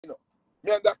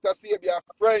Me and Dr. Sabi are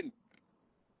friend.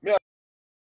 Me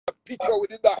a picture with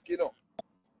the doc, you know.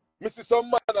 Me see some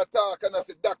man attack and I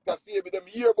say, Dr. Sabi, them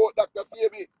hear about Dr.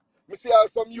 Sabi. Me see all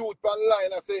some youth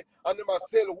online, I say, and them a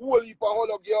sell whole heap of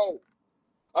hollow girl.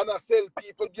 And I sell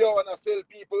people girl and I sell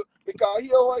people because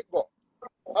here how it go.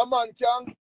 A man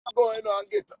can go, you know, and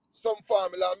get some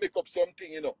formula and make up something,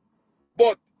 you know.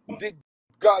 But did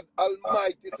God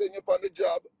Almighty send you on the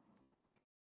job?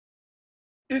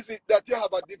 Is it that you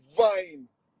have a divine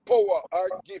power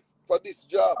or gift for this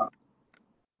job?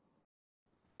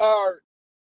 Or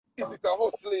is it a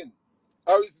hustling?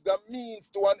 Or is it a means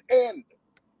to an end?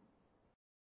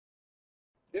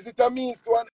 Is it a means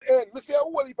to an end? Me see a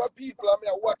whole heap of people, I mean,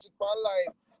 I watch it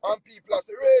online, and people are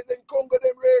say, Ray, then Congo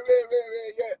them,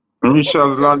 Ray, yeah.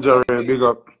 Michelle's lingerie, big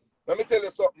up. Let me tell you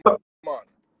something, man.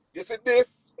 You see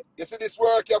this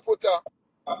work your Foota,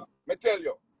 me tell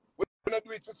you, we're going to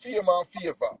do it for fame and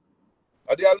favor.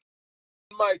 And the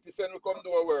Almighty send we come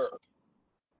do our work.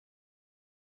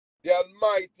 The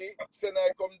Almighty send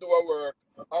I come do our work,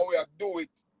 and we do it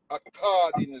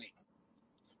accordingly.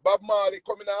 Bob Marley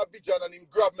come in a vision and him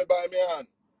grab me by my hand.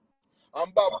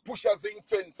 And Bob push us in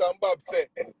fence and Bob say,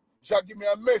 Jack give me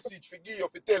a message for give you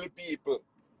for tell the people.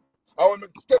 And when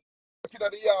I step in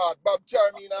the yard, Bob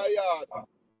carry me in a yard.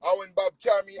 And when Bob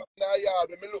carry me in a yard,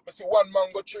 when I look, I see one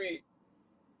mango tree.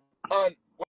 And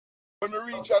when I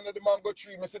reach under the mango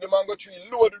tree, I see the mango tree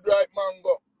loaded ripe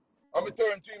mango. And I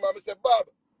turn to him and I say, Bob,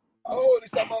 oh,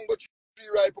 this a mango tree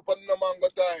ripe up on no mango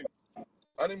time.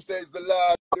 And him says, the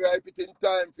Lord ripe it in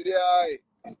time for the eye.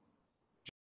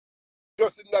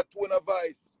 Just in that tone of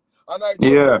voice. And I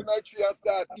just go in my tree and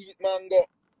start eat mango.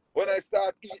 When I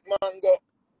start eat mango,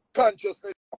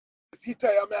 consciousness hit me.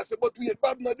 I say, but wait,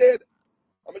 Bob not dead.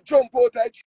 I'm going to jump out of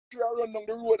the tree and run down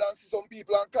the road and see some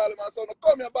people and call him and say, no,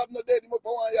 come here, Bob not dead. Him up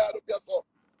on 1 yard up here, so.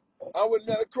 And when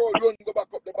me and the crowd run, go back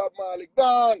up to Bob Marley,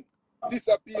 gone,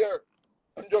 disappear.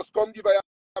 And just come give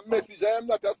a message. I am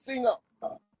not a singer.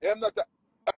 I am not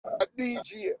a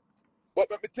DJ. But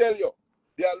let me tell you,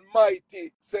 the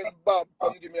Almighty send Bob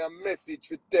come give me a message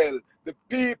to tell the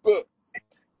people.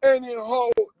 Anyhow,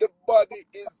 the body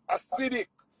is acidic.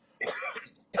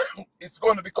 It's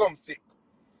going to become sick.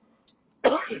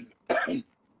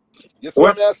 You see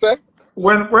what I say?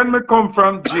 When we come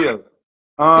from jail,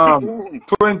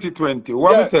 2020,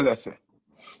 what me tell you, say?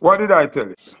 What did I tell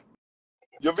you?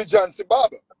 You Vijansi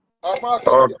Bob. Or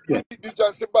Marcus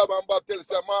Vijansi Bob and Bob tell you,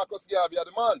 say Marcus Garvey are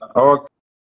the man.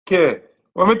 Okay.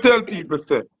 When me tell people,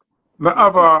 say, me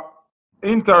have a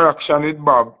interaction with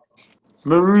Bob,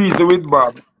 me reason with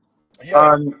Bob,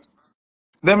 and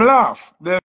them laugh,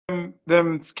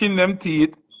 them skin them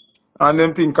teeth, and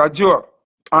them think a joke.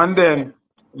 And then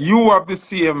you have the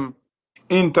same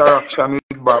interaction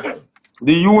with Bob.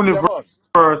 The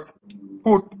universe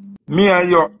put me and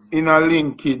you in a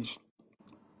linkage,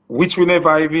 which we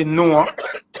never even know.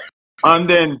 And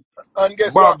then and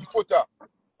guess Bob, what, Foota?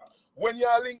 When you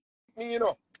link me, you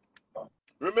know,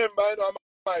 remember, you know,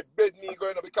 my bed knee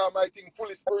going to become my thing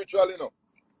fully spiritual, you know.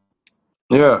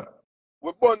 Yeah.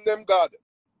 We burn them God.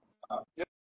 You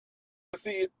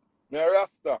see it? Me a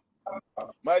Rasta.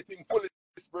 My thing fully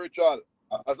spiritual.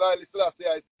 As Haile Selassie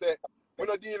I say, we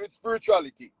don't deal with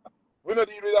spirituality. We don't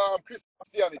deal with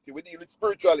Christianity. We deal with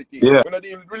spirituality. Yeah. We don't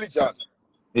deal with religion.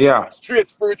 Yeah. Straight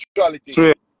spirituality.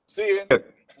 Straight. Seeing?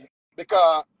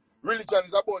 Because religion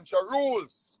is a bunch of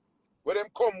rules where them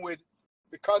come with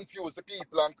to confuse the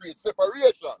people and create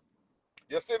separation.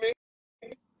 You see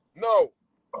me? Now,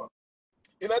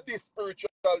 in this spiritual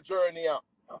journey, I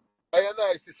and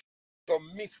I see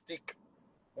some mystic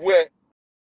where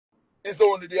it's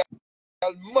only the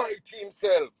Almighty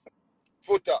himself,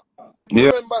 Foota.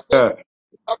 Yeah. Remember, sir,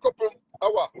 a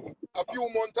few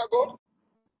months ago,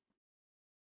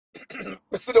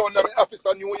 I sit down in my office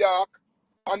in New York,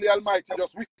 and the Almighty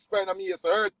just whisper in me, it's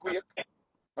an earthquake.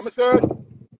 And I say,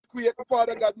 earthquake,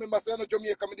 Father God, remember, I say, no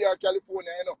Jamaica, I'm there,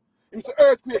 California, you know. He say,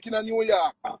 earthquake in New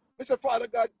York. I say, Father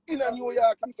God, in New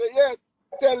York. He say, yes,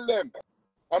 tell them.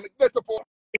 I'm get up out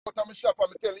of my shop,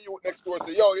 I'm telling you next door,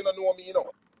 say, yo, you don't know me, you know.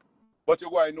 But you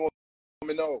go, I know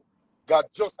me now. God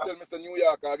just tell me, say, New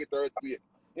York, I get an earthquake.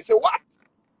 He say, what?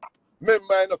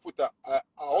 Remember, in the Foota,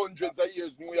 hundreds of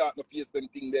years, New York, no face them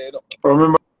thing there, you know.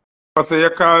 Remember, say you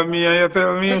call me and you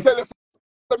tell me? I tell you,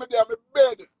 I'm there, my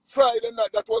bed, Friday night,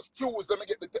 that was Tuesday, I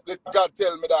get the God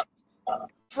tell me that.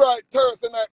 Friday, Thursday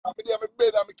night, I'm there, my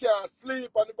bed, and I can't sleep,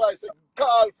 and the boy say,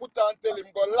 call Foota and tell him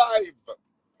go live.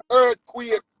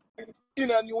 Earthquake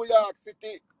in a New York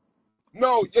City.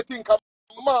 No, you think I'm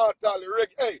mortal,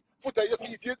 hey, Foota, you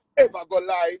see, if you ever go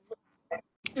live,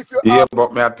 if you yeah,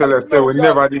 but me I tell you, say we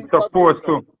never did supposed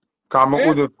to. Come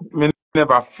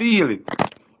never feel it.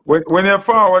 When you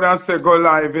forward and say go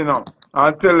live, you know,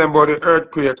 and tell them about the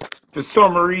earthquake, for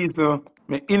some reason,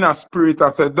 my inner spirit, I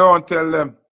say, don't tell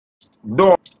them.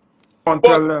 Don't But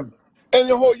tell them.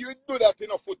 anyhow, you do that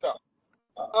in a Foota.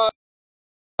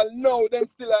 And now them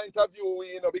still are interview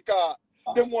you know, because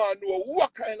them want to know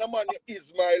what kind of man you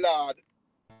is, my lord.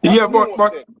 Yeah, That knows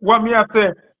but them. what me I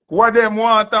say, what them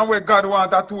want and what God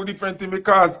want are two different things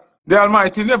because the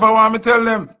Almighty never want me tell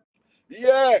them.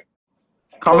 Yeah.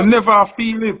 Because I But never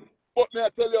feel it. me I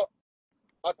tell you,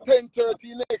 at 10:30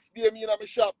 next day, me in my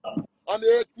shop, and the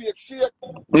earthquake shake.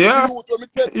 The Yeah, youth when me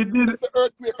tell it did. me say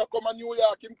earthquake a come in New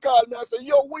York, him call me and say,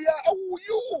 yo, who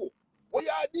you? What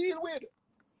you deal with?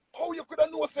 How you could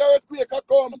have know say earthquake a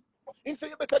come? He say,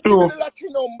 you better give me True. the lottery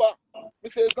number. Me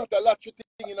say, it's not a lottery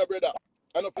thing, you know, brother.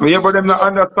 And if you Yeah, but believe, them you not know,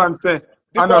 understand, say,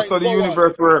 and divine also the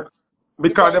universe powers. work.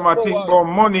 Because them Divine are think about powers.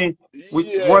 money, which,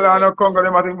 well, I Yeah. know Congo,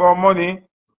 them are think about money,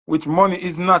 which money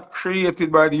is not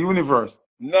created by the universe.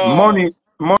 No. Money,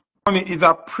 money is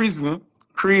a prison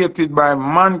created by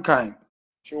mankind.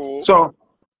 True. So,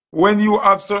 when you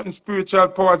have certain spiritual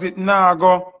powers, it now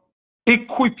go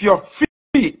equip your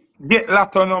feet, get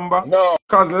lotto number, No.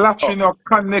 because lottery not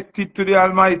connected to the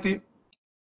Almighty.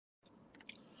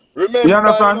 You Remember, you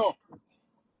understand? know.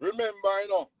 Remember, you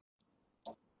know.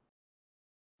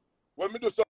 When me do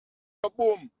some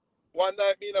boom, one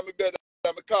night me in my bed,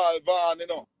 and me call Van, you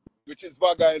know, which is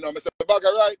Vaga, you know. Me say, Vaga,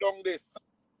 write down this.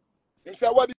 Him say,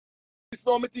 what is this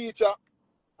for me teacher?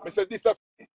 Me say, this is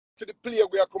to the plague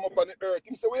where come up on the earth.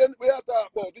 Him say, we are talking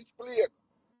about which plague?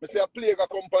 Me say, a plague a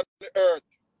come upon the earth.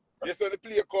 Yes, when the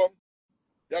plague come,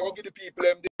 you are going to give the people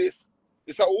them this.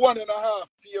 It's a 1.5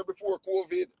 year before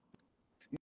COVID.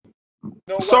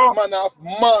 Now what So, manner of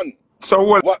man? so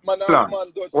hold What manner of on,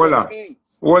 man does hold such on,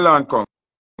 things? hold on, Congo.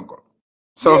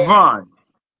 So Yeah, Van,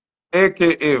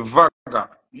 aka Vaga,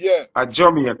 yeah, a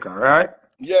Jamaica, right?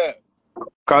 yeah.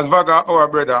 Because Vaga our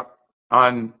brother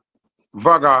and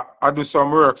Vaga I do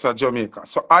some works at Jamaica.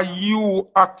 So are you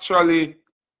actually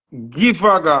give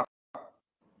Vaga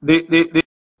the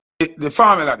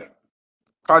formula then?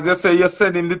 Because you say you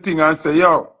send him the thing and say,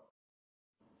 yo,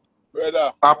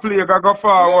 Brother, a plague a go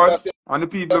remember forward say and the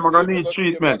people I are say gonna me need go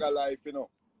save treatment. Vaga life, you know.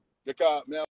 Because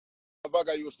me and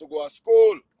Vaga used to go to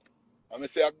school. And I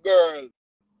say a girl,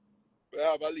 we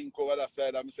have a link over that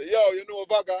side. And I say, yo, you know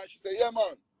Vaga? She say, yeah,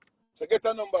 man. So get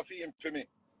a number for him for me.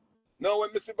 Now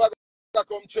when me see Vaga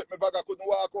come check me, Vaga couldn't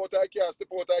walk out of the car, step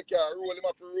out of the car, roll him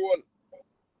up to roll.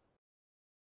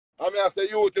 And I say,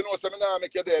 you know, so me now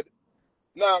make you dead.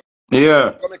 Now,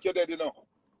 Yeah, come make you dead, you know.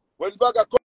 When Vaga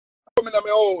come in my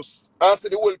house, and see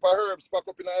the whole for herbs pack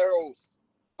up in her house,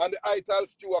 and the ital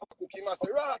stew a cook him, I say,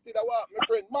 ratty that what, my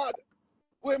friend, mad.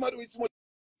 What am I doing so much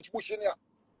bush in here?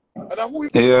 And I who am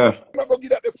yeah. I going to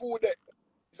give that the food there?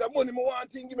 He said, money, I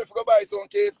want thing, give me for go buy some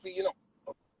KFC, you know.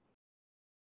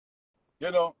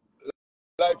 You know,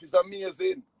 life is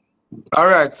amazing. All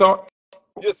right, so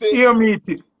You see? hear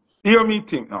me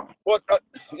think now. But,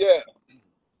 yeah,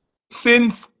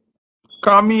 Since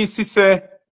Kamisi say,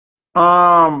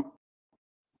 um,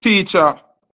 teacher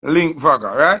link Vaga,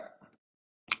 right?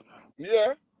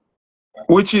 yeah,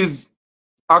 Which is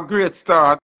a great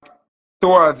start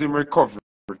towards him recovery.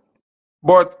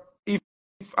 But if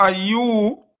are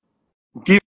you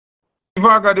give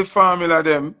Vaga the formula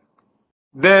them,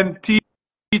 then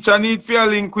teacher need to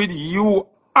link with you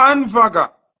and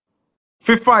Vaga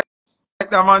to fight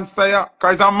the monster, yeah.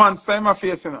 Because it's a monster in my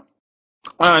face, you know.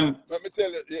 And let me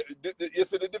tell you, you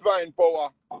see the divine power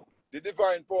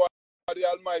of the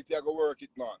Almighty, I go work it,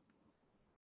 man.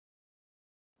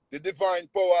 The divine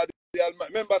power of the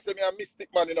Almighty. Remember, say me a mystic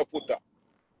man in a Foota.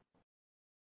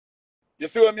 You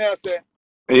see what me I say?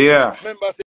 yeah. Remember,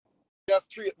 say a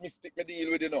straight mystic me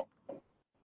deal with, you know.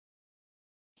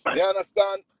 You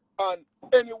understand? And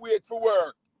any way to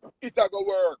work, it a go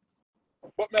work.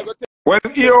 But me I go Well,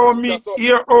 tell teacher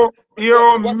something.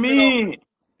 Watch me now.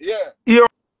 Yeah. hear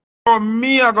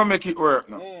me, I gonna make it work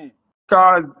now. Mm.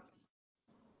 Cause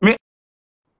me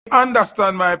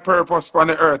understand my purpose on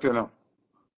the earth, you know.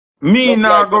 Me Love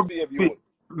now life to go save be you.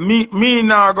 me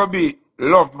now go be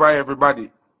loved by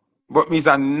everybody. But me is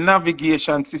a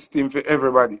navigation system for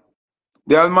everybody.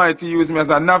 The Almighty use me as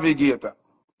a navigator.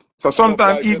 So Love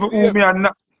sometimes life to save.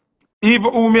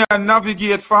 even who me a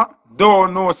navigate for,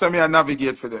 don't know so me a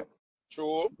navigate for them.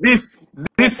 True. This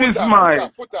But this is my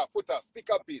stick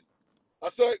a bit. I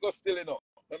saw it go still enough.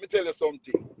 Let me tell you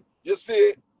something. You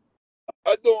see,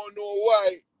 I don't know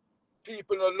why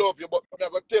people don't love you, but I'm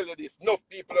going to tell you this. Enough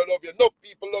people don't love you. Enough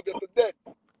people love you to death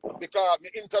because me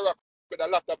interact with a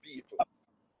lot of people.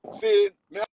 See,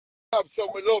 me have some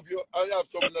who love you and I have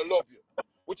some who don't love you.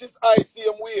 which is I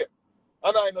same way.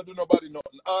 And I don't do nobody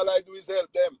nothing. All I do is help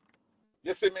them.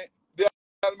 You see me? The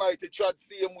Almighty trod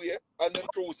same way and them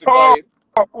crucify him.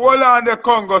 Hold on the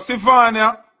Congo.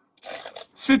 Sifania.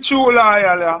 Si chula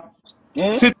yala.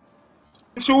 Si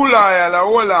chula yala.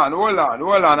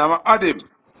 Hold on. I'm add him.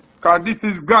 Because this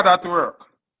is God at work.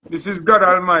 This is God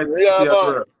Almighty Yeah, at man.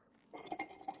 work.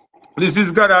 This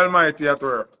is God Almighty at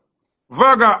work.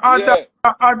 Vaga, Yeah.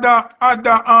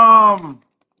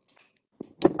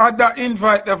 Ada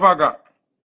invite the Vaga.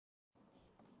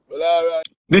 Well, all right.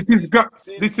 This is God.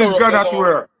 See it This is stir up God there at now.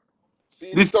 work. See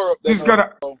it This stir up there is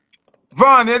God. now.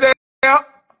 Van, you there?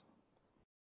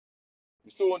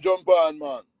 You soon jump on,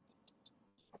 man.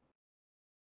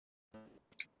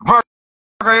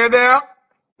 Vaga, you there?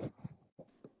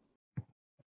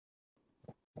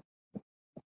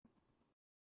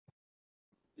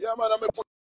 Yeah, man, I'm going to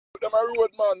put them a road,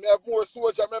 man. Me have more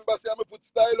soldier. Remember, say I'm going to put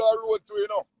style on a road too, you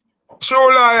know.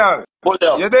 True loyal.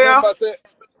 Foota. You there? Remember, say,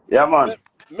 Yeah, man.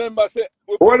 remember, say,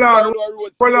 we put Hold style on, on a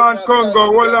road. See hold when on, I style Congo.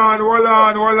 on the gang thing too, you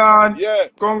know. Hold on. Yeah,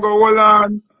 Congo, hold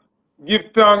on. Give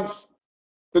thanks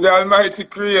to the Almighty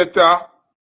Creator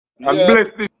and yeah,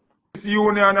 bless this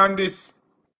union and this,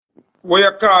 what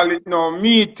you call it now,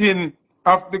 meeting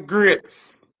of the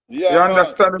greats. You yeah, man.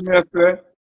 understand me, I say?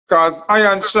 Because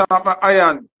iron sharp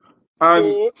iron. And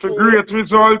True, for true. great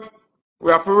result,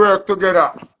 we have to work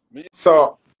together.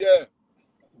 So, Yeah.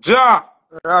 Jah,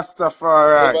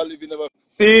 Rastafari, Never live, never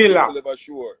Sila, fail, ever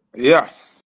sure.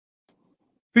 yes.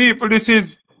 People, this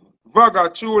is Vaga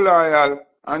True Loyal,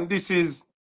 and this is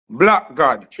Black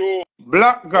God. True.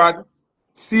 Black God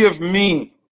save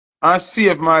me and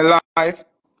save my life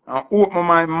and open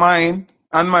my mind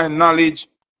and my knowledge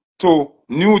to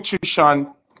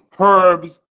nutrition,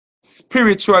 herbs,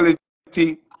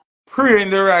 spirituality, pray in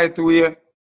the right way,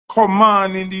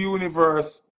 command in the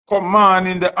universe, command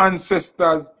in the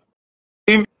ancestors.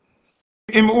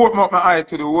 Him open up my eye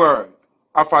to the world,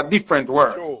 of a different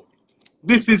world. True.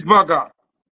 This is Vaga.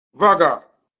 Vaga,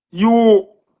 you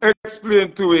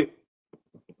explain to it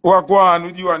what go on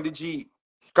with you and the G.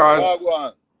 Because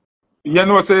Wagwan. you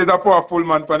know, say there's a powerful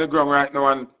man on the ground right now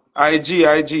and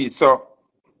IG. So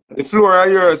the floor are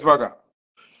yours, Vaga.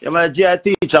 Yeah, man, a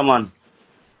GI teacher, man.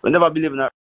 We never believe in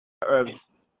the herbs.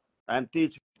 I'm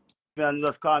teaching and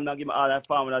just call me and give me all that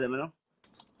farm with them, you know.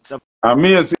 The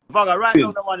Amazing. Vaga, right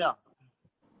now, the one, yeah.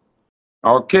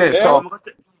 Okay, Eh? When so we go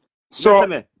check, listen so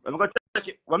me.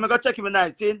 When we go check him in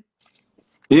 19,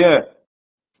 yeah.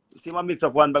 you see my mix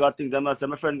up one bag of things, and I say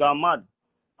my friend gone mad.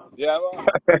 Yeah, man.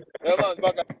 Yeah, man.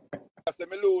 Baga, I say,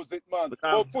 me lose it, man.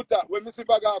 Because, But Foota, when me see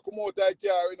Baga come out of the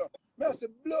car, you know, me I say,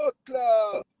 blood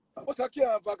clot. But I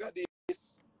can't Baga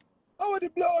this. How are the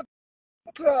blood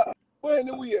clot? But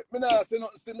anyway, me nah say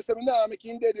nothing still. Me say, me nah make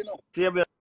him dead, you know. see me,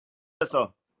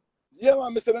 so. Yeah,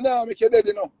 man, me say, me nah make you dead,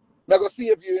 you know. Me go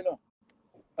save you, you know.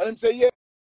 And him say, yeah,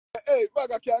 hey,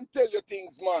 Baga can tell you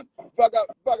things, man. Baga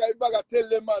tell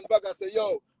them, man. Baga say,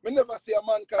 yo, me never see a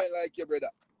mankind like you, brother.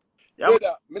 Yeah,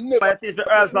 Brother, me never. man, I teach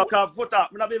the herbs, I can't Foota.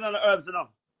 I'm not even on the herbs, you know.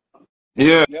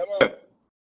 Yeah. Yeah, man.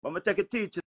 But I take a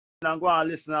teaching and go and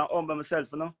listen and home by myself,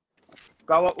 you know.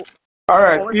 Because All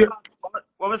right.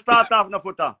 when we start off in the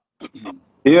Foota,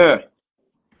 Yeah.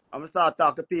 and we start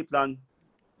talking to people and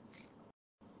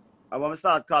when we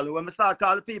start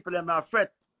calling people, then I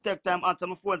fret, take time answer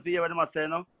my phone to hear what them say, you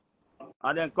know.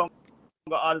 And then come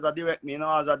go always a direct me, you know,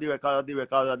 always a direct,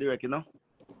 you know.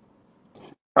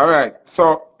 All right.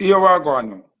 So here we are going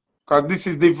now. Because this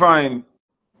is divine.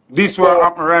 This what Pause,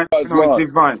 happened right now is man.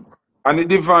 divine. And the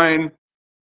divine,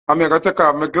 I'm going to take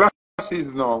off my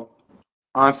glasses now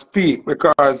and speak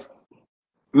because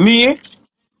me,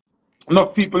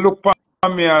 enough people look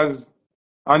upon me as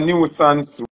a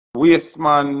nuisance, waste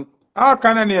man, all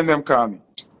kind of name them call me.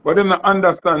 But them not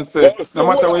understand, say, Well, no so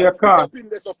hold matter what on. you Stick call. up in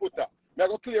this Foota. Me I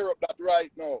go clear up that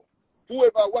right now.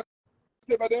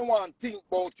 Whatever they want think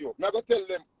about you, me I go tell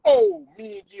them, oh,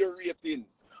 me give you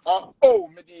ratings. And oh,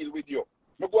 me deal with you.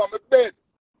 Me go on my bed.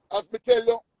 As me tell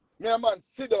you, me a man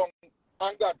sit down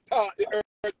and got taught the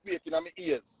earthquake in my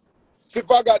ears. See,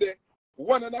 Vaga there,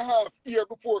 1.5 years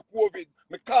before COVID,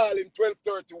 me call him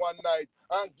 12:30 one night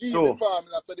and give the True.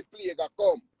 formula so the plague a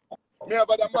come. Me have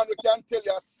a man who can tell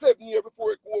you 7 years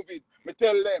before COVID, me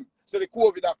tell them, so the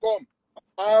COVID a come.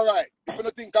 All right, if you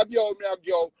don't think a girl, me a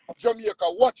girl, Jamaica,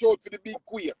 watch out for the big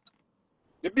quake.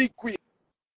 The big quake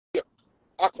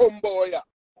a come boy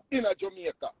in a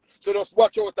Jamaica. So just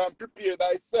watch out and prepare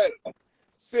thyself.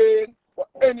 Saying, but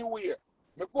anywhere,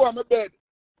 me go on my bed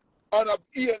and have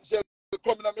angel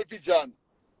coming on my vision.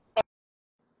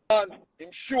 And him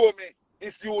show me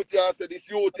this youth here, say this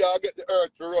youth here get the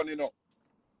earth to run, you know.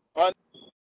 And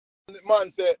the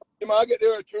man said, he might get the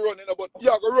earth to run, you know, but you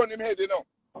have to run him head, you know.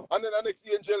 And then the next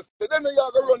angel said, then you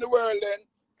have to run the world then.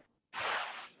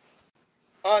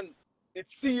 And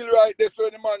it's sealed right there, so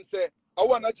the man said, I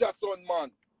want a just son,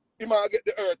 man. He might get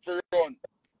the earth to run.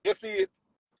 You see it?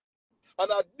 And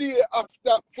a day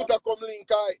after Foota come link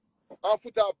I, and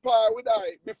Foota par with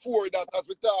I before that, as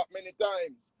we talked many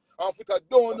times. And Foota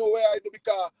don't know where I do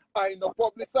because I no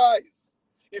publicize.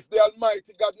 If the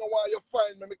Almighty God know where you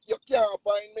find me, you can't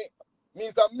find me.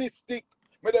 Means a mystic.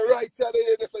 Me the right side of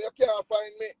the so you can't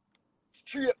find me.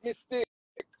 Straight mistake.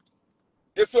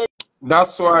 Yes, sir.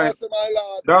 That's why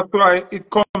it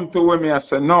come to when me I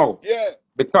say no. Yeah.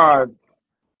 Because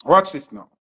watch this now.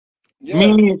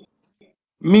 Yeah.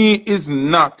 Me is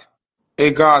not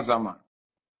a Gaza man.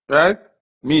 Right?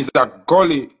 Me is a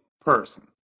gully person.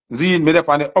 Zine me up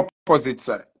on the opposite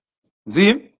side.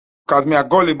 Zine? Because me a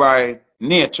gully by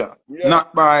nature,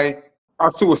 not by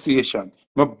association.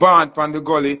 Me born on the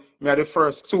gully, me are the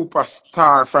first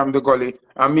superstar from the gully,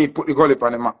 and me put the gully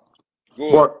on the map.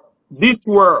 Good. But this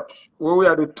work, where we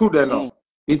are the two there now,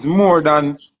 is more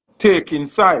than taking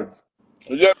sides.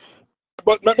 Yeah,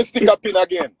 but let me stick up in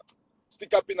again.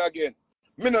 Stick up in again.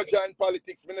 Me no join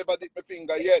politics, me never did my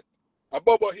finger yet. A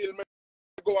Bobo Hill, me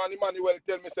go on Emmanuel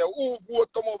tell me, say, who vote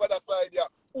come over that side here?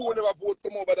 Who never vote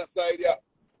come over that side here?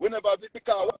 We never did,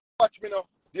 because watch me now.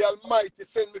 The Almighty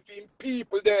send me for him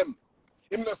people them.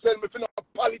 Him not send me for no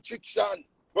politician.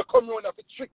 We come around to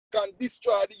trick and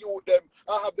destroy the youth them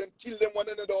and have them kill them one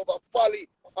another over folly.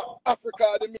 Africa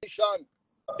the mission.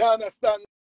 You understand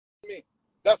me?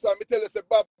 That's why I tell you, say,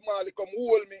 Bob Marley come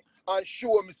hold me and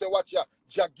show me, say, watch ya,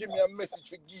 Jack give me a message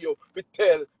to give you, to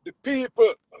tell the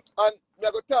people. And me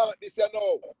I go talk this you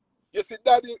know. You see,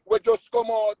 Daddy, we just come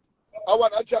out. I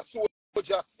want to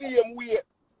just see him way.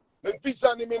 My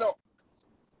vision him, you know.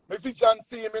 My vision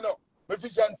see him, you know. My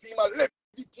vision see him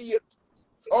levitate.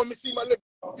 Oh, me see him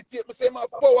levitate. Me say my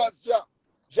powers, ja.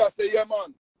 Just say, yeah,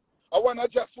 man. I want to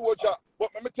just soldier. But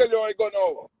let me tell you how I go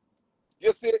now.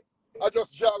 You see, I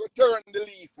just turn the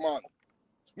leaf, man.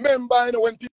 Remember, you know,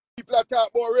 when people are talking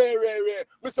about rare.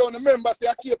 Me say, remember, say,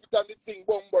 I keep it on the thing,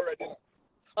 bomb already, you know.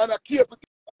 And I keep it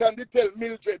and they tell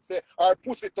Mildred, say, our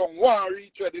pussy tongue one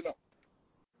reach ready, you know.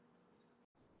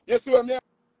 You see what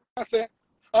I say?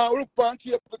 And look and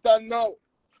keep it on now.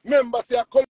 Remember, say, a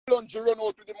Colonji run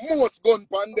out with the most gun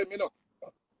pan them, you know.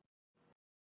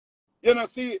 You know,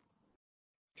 see,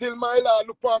 till my lord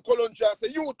look on Colonji and say,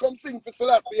 you would come sing for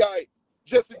Selassie I.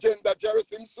 Jesse Gender,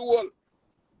 Jerusalem Soul.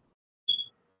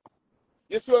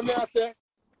 You see what I say?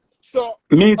 So,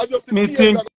 I just think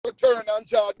turn and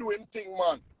jar doing thing,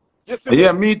 man. You see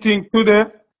yeah, meeting today,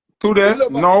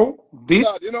 now, this.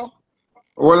 God, you know?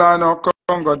 Well, I know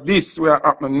Congo, this we are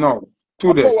happening now,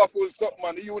 today. A powerful something,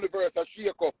 man. The universe has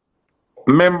shake up.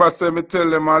 Remember, say, me tell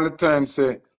them all the time,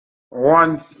 say,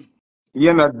 once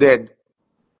you're not dead,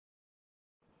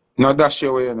 no dash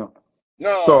away, you know.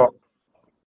 No. So,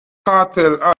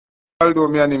 Kartel, although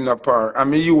me and him not par,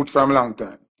 I'm a youth from long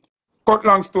time. Cut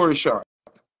long story short,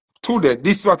 today,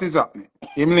 this is what is happening.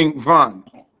 Him link Van,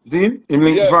 then him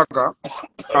link Vaga,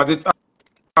 because it's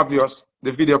obvious,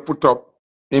 the video put up,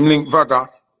 him link Vaga,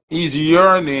 he's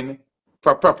yearning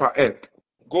for proper health.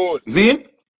 Good. Zin?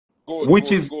 Good. Which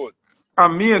good, is good.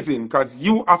 amazing, because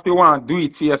you have to want to do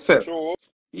it for yourself. True.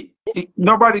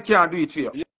 Nobody can do it for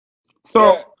you. Yeah.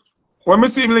 So, when I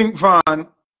see him link Van,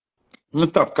 I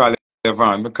stop calling him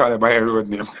Van, I call him by a road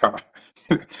name.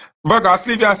 Vaga,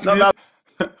 sleep, you sleep.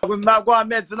 No, not go on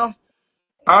meds, you know.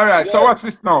 All right, so watch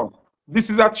this now. This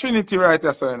is a Trinity right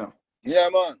here, so you know. Yeah,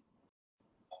 man.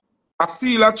 I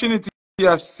seal a Trinity,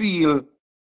 a seal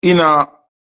in a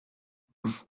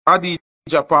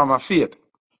Adija Palmer faith.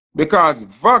 Because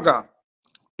Vaga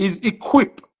is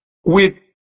equipped with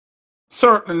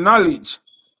certain knowledge.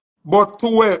 But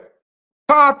to a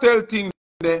cartel thing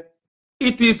there,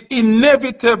 it is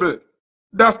inevitable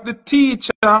that the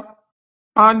teacher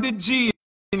and the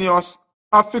genius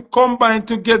have to combine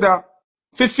together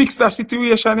to fix the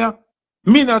situation here.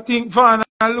 Me not think Van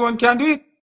alone can do it.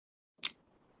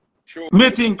 True. Me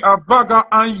think a Vaga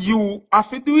and you have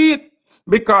to do it.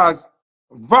 Because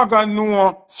Vaga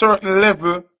know certain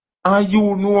level and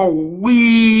you know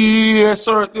way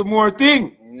certain more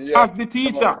thing as the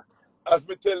teacher. Man. As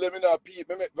me tell them, you know,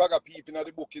 me make Vaga peep in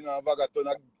the book, you know, Vaga turn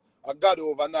a god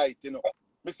overnight, you know.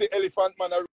 Me say Elephant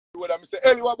Man a road, and me say,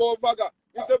 Eli, what about Vaga?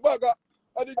 He say, Vaga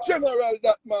are the general,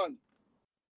 that man.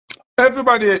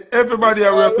 Everybody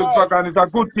I work with Vaga, and it's a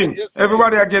good thing.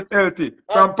 Everybody I get healthy.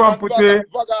 From Pampute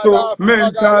to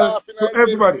mental to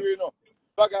everybody. You know.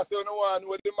 Vaga say, no one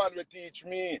what the man will teach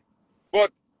me.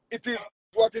 But it is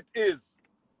what it is.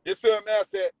 You see what I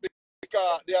say?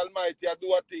 the Almighty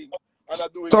do a thing and I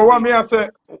do him So what thing. me I say?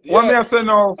 Yeah. What me I say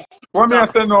now? What me I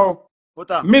say now?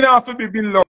 Foota. Me not have to be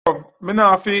in love. Me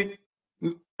not have to.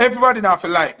 Everybody not have to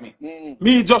like me.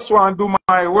 Me just want to do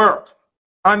my work,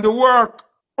 and the work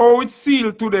how it's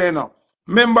sealed today now.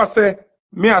 Remember say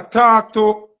me I talk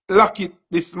to Lucky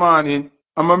this morning.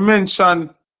 I'm a mention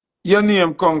your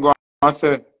name Congo. I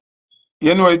say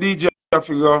you know a DJ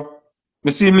figure.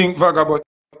 Me see him link Vaga, but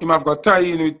him have got tie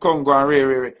in with Congo and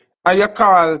Ray. And you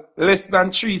call less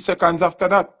than 3 seconds after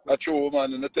that. That's true,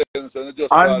 man. And the tell so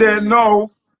just And call then now,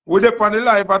 we up on the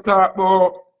live attack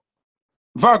about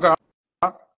Vaga,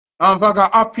 and Vaga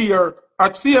appear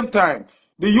at same time.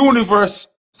 The universe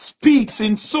speaks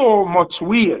in so much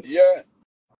ways. Yeah.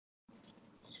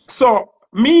 So,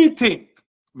 me think,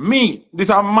 this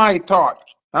is my thought,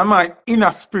 and my inner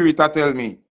spirit that tell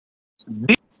me,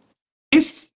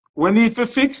 this, we need to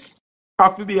fix,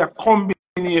 have to be a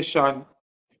combination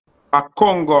of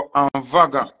Congo and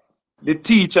Vaga, the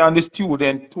teacher and the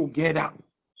student together.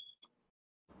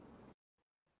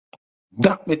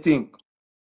 That me think.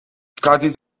 Because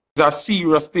it's a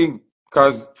serious thing.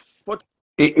 Because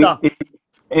eh?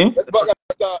 Let's back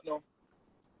at that now.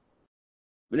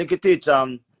 We need to teach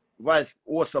Vice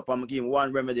what's up and give him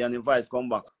one remedy and the Vice come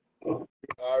back.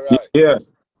 Alright. Yeah.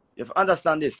 If you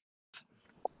understand this,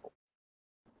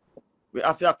 we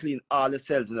have to clean all the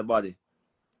cells in the body.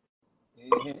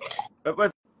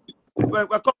 When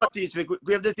come to teach,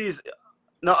 we have the teeth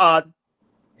not hard.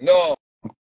 No.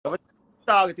 We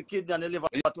target the kidney and the liver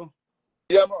too.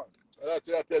 Yeah, man. That's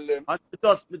what I tell them. And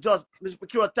we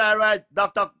cure thyroid.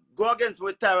 Doctor, go against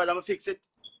with thyroid and we fix it.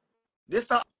 This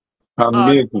not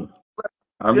hard.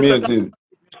 Amazing.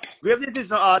 We have this is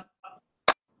not hard.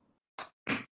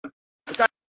 Because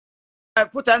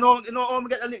put I know how we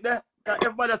get the link there. Because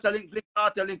everybody has a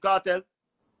link cartel.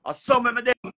 And some of them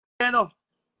there, you know.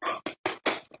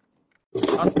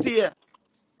 I stay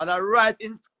and I right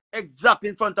in exactly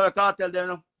in front of the cartel there,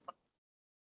 you know.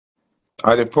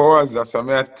 Are the powers, that's what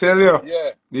I tell you.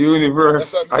 Yeah. The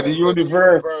universe. At the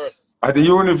universe. At the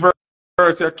universe,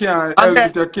 you can't help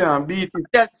it, you can't beat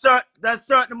it. Then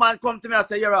certain man come to me and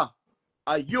say, Yara,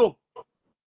 are you?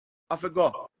 I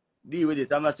forgot. Deal with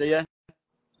it. I must say, yeah.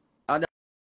 And then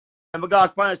I go to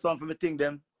Spanish Town for me thing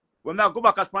them. When I go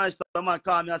back to Spanish Town, man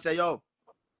call me and say, yo,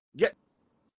 get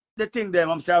the thing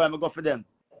them. I'm sorry, I'm go for them.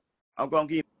 I'm going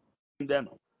to give them.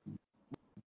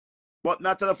 But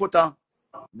not to the Foota.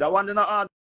 The one that not hard,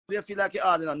 they feel like it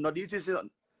hard. No, this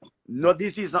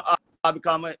is not hard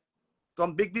because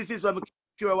some big disease when we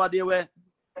cure what they were.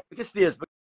 We can stay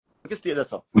there,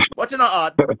 so. But it's not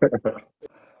hard.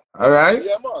 All right?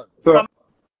 Yeah, man. So,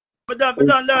 we don't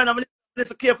learn. I'm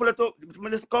listen carefully to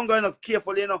listen Congo enough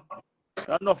carefully, you know.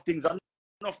 Enough things.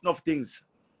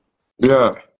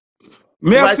 yeah.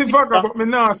 Me I see Vaga, but me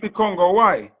not see Congo.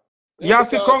 Why? You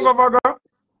see Congo, Vaga?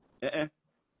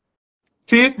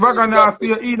 See it, Vaga not see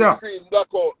you either. Screen black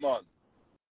out, man.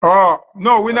 Oh,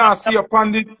 no, we not see a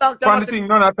pandit thing,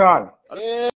 none at all.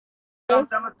 Yeah. Long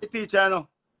time I see teacher, you know.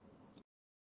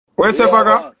 Where's the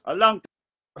Vaga? A long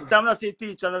time I see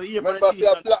teacher. Remember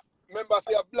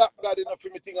say a black God enough for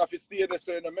me thing of his stay there,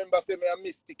 so you know. Remember say me a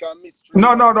mystic and mystery.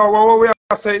 No. What we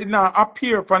are saying now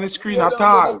appear on the screen at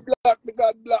all. Black the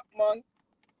God black, man.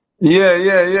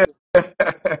 Yeah. Black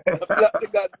the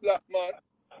God black, man.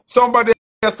 Somebody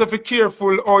has to be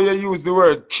careful how you use the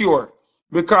word cure,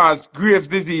 because Graves'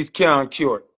 disease can't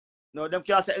cure. No, them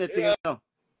can't say anything, you know.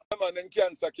 Man, them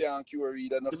cancer can't cure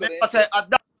either. No, remember say a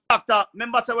doctor,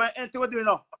 remember say when anything we do, you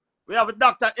know, we have a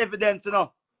doctor evidence, you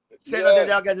know. Say that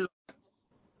they again, you know.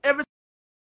 Every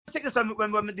sickness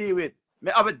when we deal with,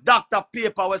 we have a doctor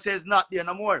paper which says not there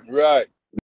no more. Right.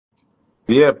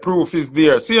 Yeah, proof is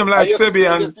there. See him like Sebi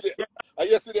and...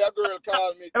 Yesterday a girl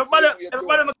called me.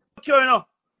 Everybody cure, you know.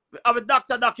 We have a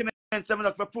doctor document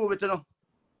for prove it, you know.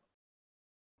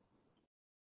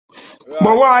 Right.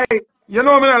 But why? You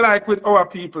know what I like with our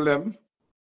people, them?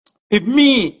 If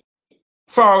me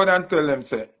forward and tell them,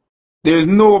 say, there's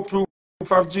no proof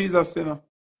of Jesus, you know.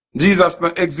 Jesus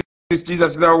not exist.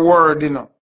 Jesus is the word, you know.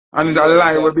 And it's a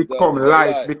lie will become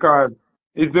life because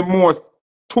it's the most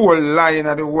told lie in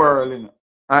the world, you know.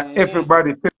 And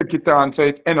everybody take it on so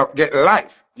it end up get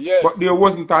life. Yes. But there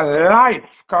wasn't a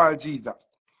life called Jesus.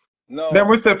 No. Then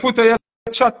we say, Foota, you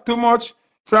chat too much.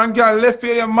 From girl left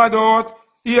here, you mad out.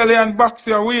 Alien box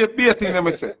your way, baiting them,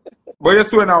 we say. But you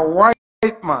see when a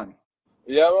white man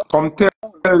come tell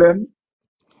them,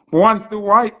 once the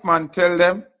white man tell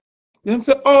them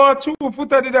say, oh, true,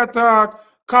 Foota did that talk.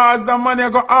 Cause the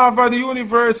man go Harvard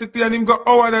University and him go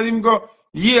Howard and him go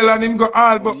Yale and him go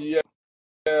Alba. Yeah.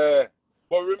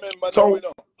 But remember so, now, you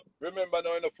know, remember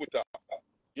now in the Foota,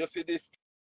 you see this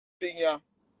thing here,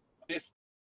 this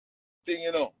thing,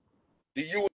 you know, the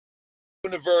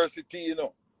university, you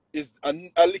know, is a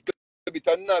little bit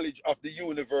of knowledge of the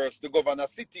universe to govern a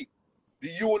city. The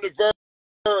universe,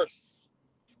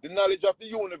 the knowledge of the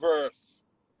universe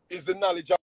is the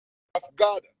knowledge of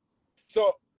God.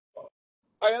 So,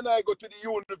 I and I go to the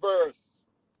universe.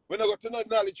 When I go to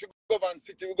knowledge, we govern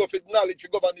city, we go for knowledge, we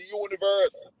govern the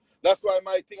universe. That's why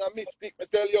my thing a mystic, I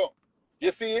tell you.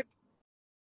 You see it?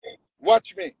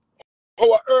 Watch me.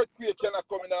 How an earthquake cannot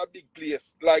come in a big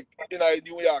place like in a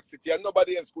New York City and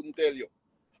nobody else couldn't tell you.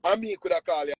 And me could have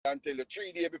called you and tell you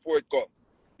 3 days before it come.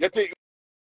 You think,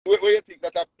 what you think,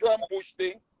 that a pram push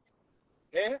thing?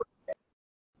 Eh?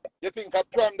 You think a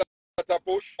pram that a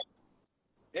push?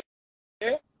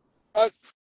 Eh? As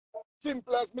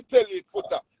simple as me tell you it,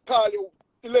 Foota. Call you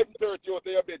 11:30 out of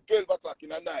your bed, 12 o'clock in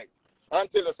the night,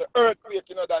 and tell us an earthquake,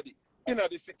 you know, daddy, in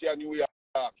the city of New York,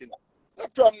 you know. The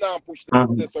pram now push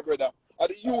this, brother. At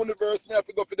the universe, me have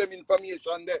to go for them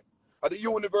information there. At the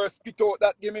universe, spit out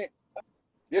that give me.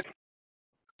 Yes.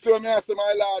 So me I say,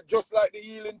 my lord, just like the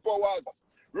healing powers.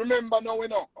 Remember now, you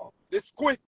know, the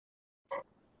squid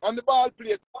and the ball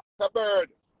plate a bird,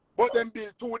 but them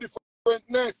build 2 different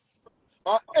nests.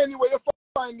 And anyway you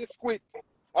find the squid,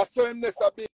 a certain nest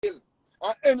a build.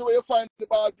 And anyway you find the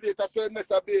ball plate, a certain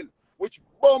nest a build. Which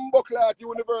bumbuckle at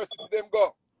university them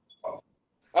go.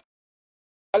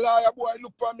 A lawyer boy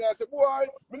look for me and say, boy,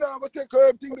 me not going to take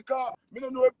everything because me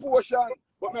don't know a portion.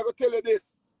 But me going to tell you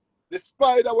this. The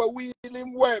spider will wheel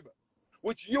in web.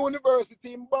 Which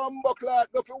university in Bumbuckler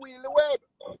go for wheel the web.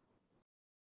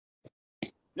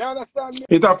 You understand me?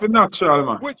 It's a natural,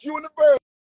 man. Which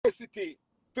university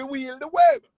for wheel the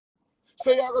web.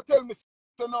 So you going to tell me,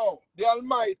 so now, the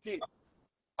Almighty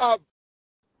have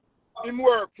him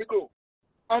work to do.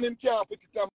 And him can't put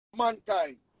it on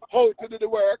mankind. How to do the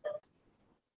work.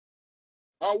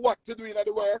 And what to do in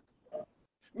the work.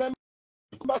 Remember,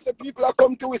 the people are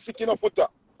come to us sick in a Foota.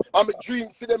 And my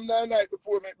dream see them 9 nights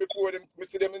before them, me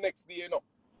see them the next day, you know.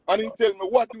 And he tell me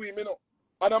what do him, you know.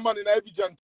 And a man in a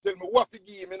vision tell me what to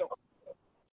give him, you know.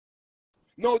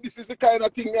 Now this is the kind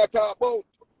of thing I talk about.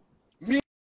 Me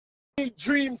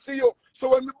dream see you.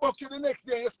 So when me book you the next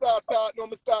day, you start talking, now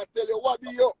me start tell you what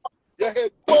do you? Your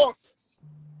head busts.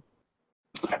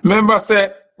 Remember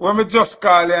say, when me just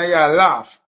call you and you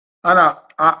laugh. And I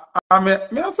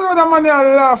say, that man you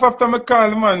laugh after me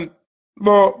call, man.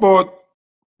 But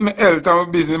my health and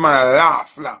my business, man, I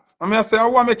laugh. And I say, I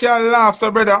want to make you laugh,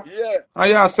 so brother. Yeah.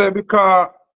 And you say, because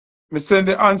me send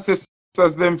the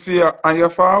ancestors them fear and you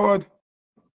forward.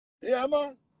 Yeah,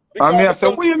 man. And me I say,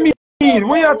 what you mean?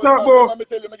 What you talk about? Me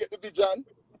tell you, me get the vision.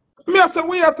 Me I say,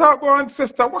 what you talk about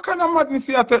ancestor? What kind of madness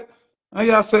you take? And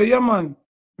you say, yeah, man.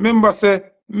 Remember, say,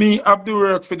 me have the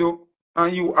work for do,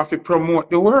 and you have to promote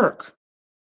the work.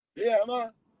 Yeah, man.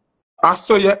 I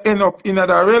saw you end up in that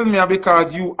realm here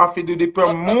because you have to do the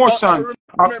promotion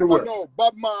of the work. No,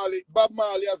 Bob Marley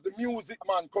as the music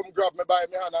man come grab me by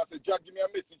my hand and say, Jack, give me a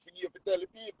message for you to tell the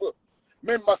people.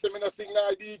 Remember, say me not sing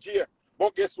no DJ.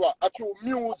 But guess what? I choose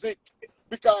music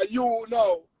because you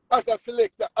know, as a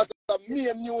selector, as a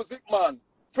main music man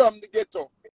from the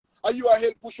ghetto, are you a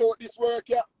help push out this work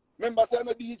here? Remember, say I'm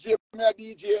a DJ, me a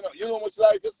DJ, you know. You know how much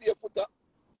life you see a Foota?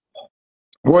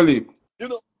 Wally. You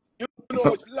know how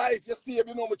much life you see, you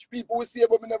know how much people we see,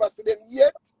 but we never see them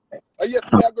yet. And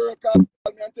yesterday a girl called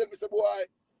me and tell me, say, boy,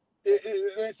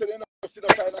 they say they don't see no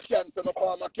kind of cancer, no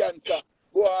form of cancer.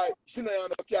 Boy, she don't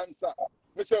have no cancer.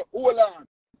 I say, hold on.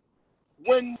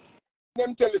 When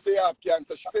them tell you say you have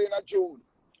cancer, she say in a June.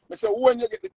 I say, when you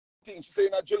get the thing, she say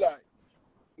in a July.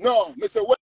 No, I say,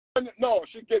 when, no,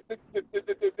 she get the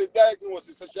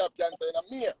diagnosis that she have cancer in a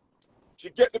May. She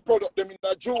get the product them in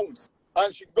a June.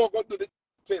 And she go do the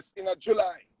test in a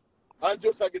July. And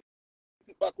just like it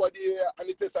backward here and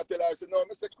the test I tell her, I say, no,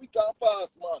 I say quick and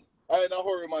fast, man. I in a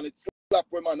hurry, man. It's slap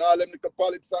with man. All them little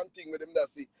polyps and thing with them that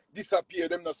see disappear,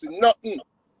 them not see nothing.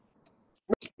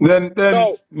 Then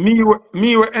no. me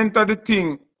will enter the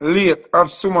thing late, have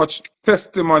so much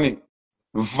testimony.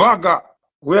 Vaga,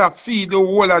 we are feed the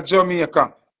whole of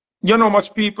Jamaica. You know how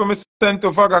much people me send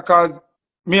to Vaga cause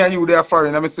me and you they are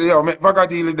foreign. And I say, yo, make Vaga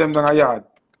deal with them down a yard.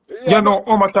 Yeah, you know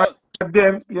how much of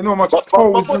them, you know how much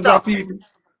thousands of people.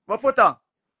 But Foota,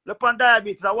 look on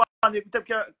diabetes, I want you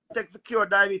to take the cure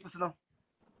diabetes, you know.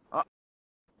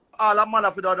 All a man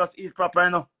have to just eat proper,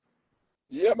 you know.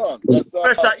 Yeah, man. That's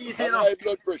pressure easy, you know. High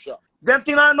blood pressure. Them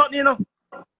things are nothing, you know.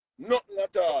 Nothing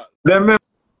at all. Then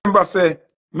remember say,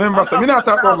 me not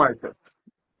talk about myself.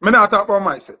 Me not talk about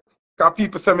myself. Because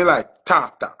people say me like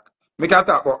talk. Me can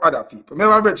talk about other people. Me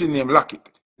have a virgin name Lock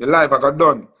It. The life I got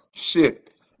done. Shit.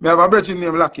 Me have a brother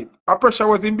named Lucky. Our pressure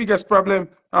was his biggest problem,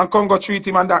 and Congo treat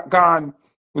him and that gone.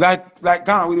 Like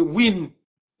gone with the wind.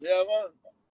 Yeah,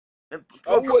 man.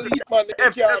 I will eat, man,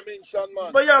 them can't mention,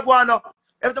 man. But you're going now.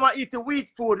 If they eat the wheat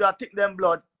food, you take them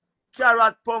blood.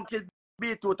 Carrot, pumpkin,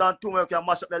 beetroot, and turmeric can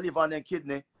mash up the liver and the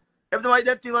kidney. If they eat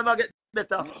them things, they get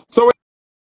better. So